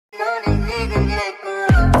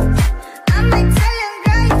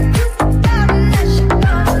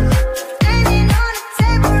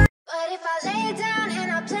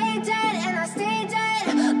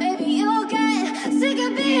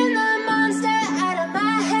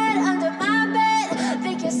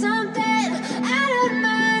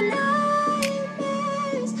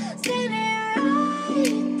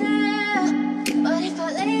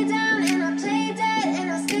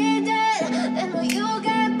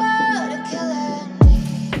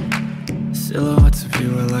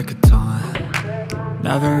like a taunt.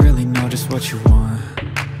 Never really know just what you want.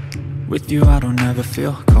 With you I don't ever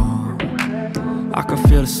feel calm. I can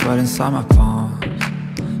feel the sweat inside my palms.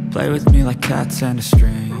 Play with me like cats and a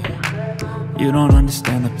string. You don't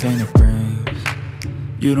understand the pain it brings.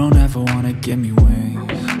 You don't ever wanna give me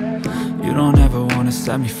wings. You don't ever wanna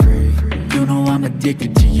set me free. You know I'm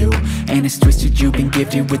addicted to you, and it's twisted, you've been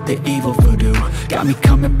gifted with the evil voodoo. Got me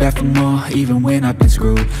coming back for more, even when I've been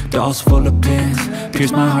screwed. Dolls full of pins,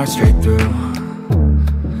 pierce my heart straight through.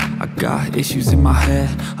 I got issues in my head,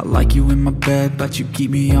 I like you in my bed, but you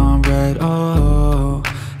keep me on red. Oh,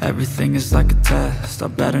 everything is like a test, I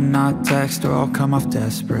better not text or I'll come off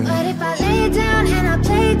desperate. But if I lay down and I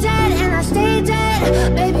play dead and I stay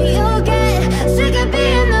dead, baby you'll get sick of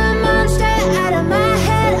being the monster out of my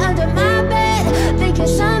head, under my bed, thinking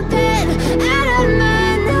something out of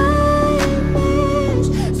my nightmares,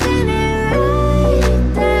 standing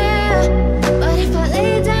right there. But if I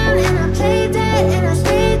lay down and I play dead and I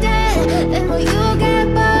stay dead, then will you get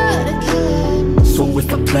bored of killing me? So if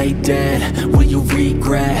I play dead, will you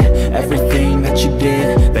regret everything that you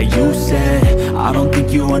did, that you said? I don't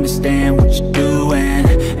think you understand what you're doing,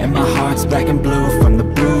 and my heart's black and blue from the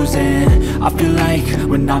bruising. I feel like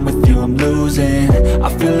when I'm with you I'm losing. I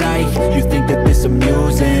feel like you think that this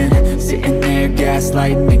amusing, sitting there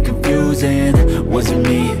gaslighting and confusing. Was it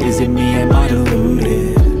me? Is it me? Am I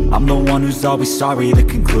deluded? I'm the one who's always sorry, the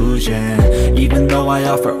conclusion, even though I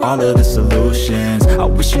offer all of the solutions. I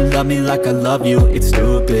wish you loved me like I love you, it's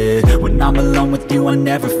stupid. When I'm alone with you I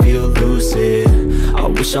never feel lucid. I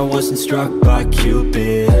wish I wasn't struck by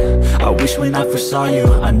Cupid. I wish when I first saw you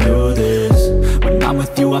I knew this. When I'm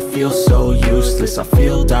with you I feel so useless, I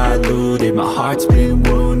feel diluted, my heart's been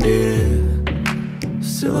wounded.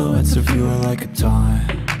 Silhouettes of you are like a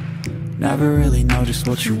taunt. Never really know just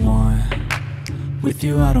what you want. With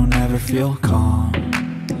you I don't ever feel calm.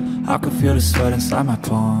 I can feel the sweat inside my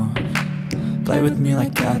palms. Play with me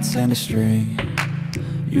like cats and a string.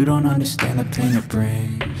 You don't understand the pain it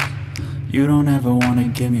brings. You don't ever wanna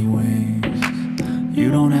give me wings.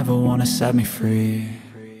 You don't ever wanna set me free.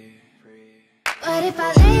 But if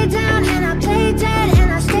I lay down and I play dead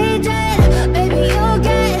and I stay dead, baby you'll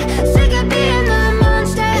get sick of being the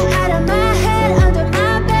monster out of my head, under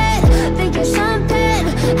my bed, thinking something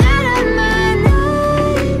out of my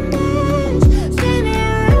nightmares,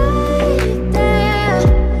 standing right there.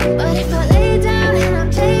 But if I lay down and I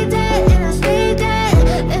play dead and I stay dead,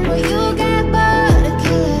 then will you get bored of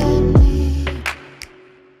killing me?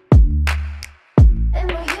 Then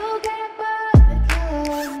will you get bored of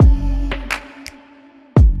killing me?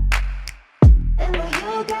 Then will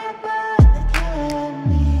you get bored of killing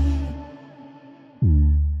me?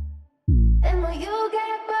 Then will you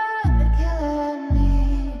get bored of killing me?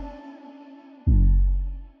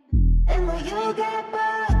 Then will you get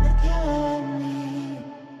bored of killing me?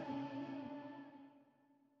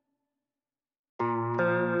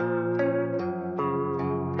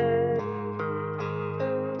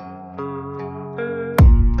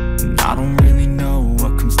 I don't really know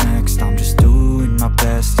what comes next. I'm just doing my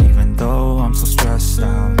best, even though I'm so stressed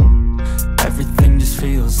out. Everything just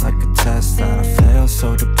feels like a test that I fail,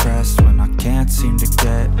 so depressed when I can't seem to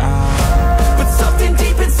get out. But something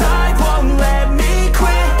deep inside won't let me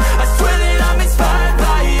quit. I swear that I'm inspired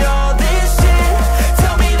by all this shit.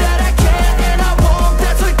 Tell me that I can and I won't,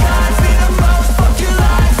 that's what guides me the most. Fuck your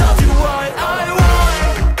lies, I'll do what I want.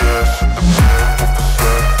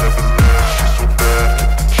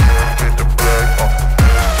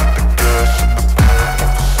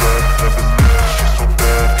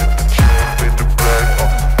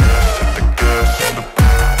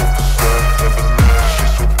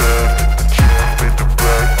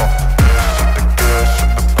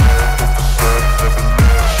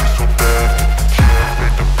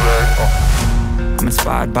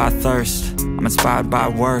 Inspired by thirst, I'm inspired by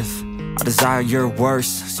worth. I desire your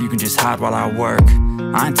worst, so you can just hide while I work.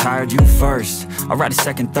 I ain't tired, you first. I'll write a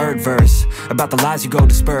second, third verse about the lies you go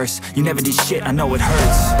disperse. You never did shit, I know it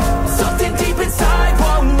hurts. Something deep inside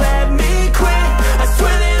won't let me quit. I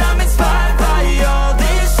swear that I'm inspired by all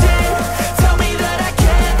this shit. Tell me that I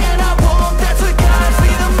can and I won't, that's what guides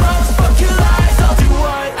me the most. Fuck your lies, I'll do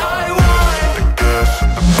what I want.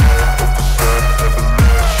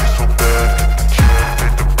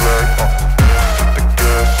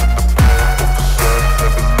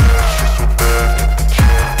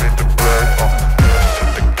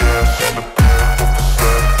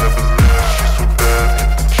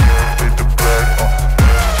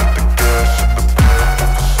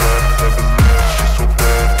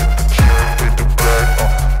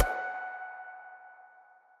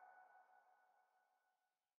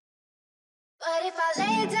 But if I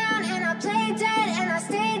lay down and I play dead and I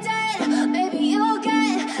stay dead, maybe you'll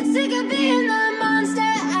get sick of being the monster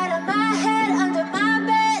out of my head, under my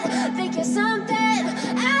bed. Think you're something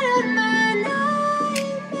out of my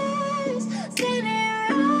nightmares,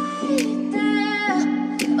 standing right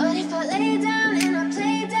there. But if I lay down and I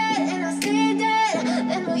play dead and I stay dead,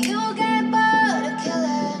 then will you get bored of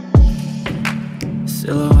killing me?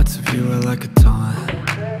 Silhouettes of you are like a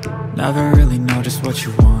taunt. Never really know just what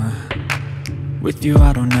you want. With you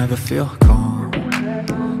I don't ever feel calm.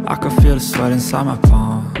 I can feel the sweat inside my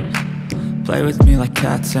palms. Play with me like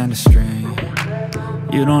cats and a string.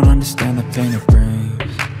 You don't understand the pain it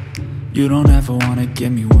brings. You don't ever wanna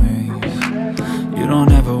give me wings. You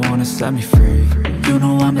don't ever wanna set me free. You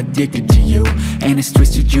know I'm addicted to you, and it's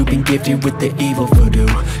twisted, you've been gifted with the evil voodoo.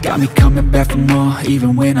 Got me coming back for more,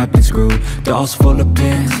 even when I've been screwed. Dolls full of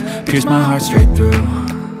pins, pierce my heart straight through.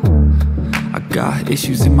 I got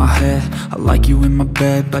issues in my head, I like you in my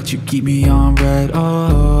bed, but you keep me on red.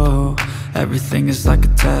 Oh, everything is like a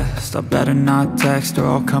test, I better not text or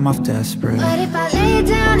I'll come off desperate. But if I lay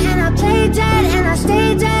down and I play dead and I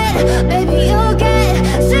stay dead, maybe you'll get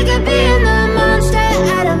sick of being the monster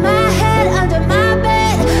out of my head, under my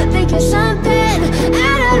bed. Think you're something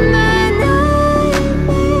out of my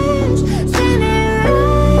nightmares, standing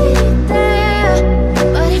right there.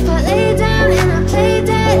 But if I lay down and I play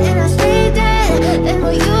dead and I stay dead, then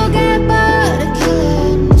will you get bored of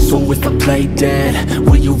killing me? So if I play dead,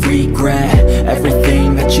 will you regret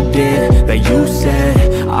everything that you did, that you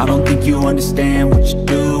said? I don't think you understand what you're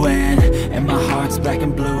doing, and my heart's black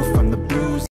and blue from the bruise.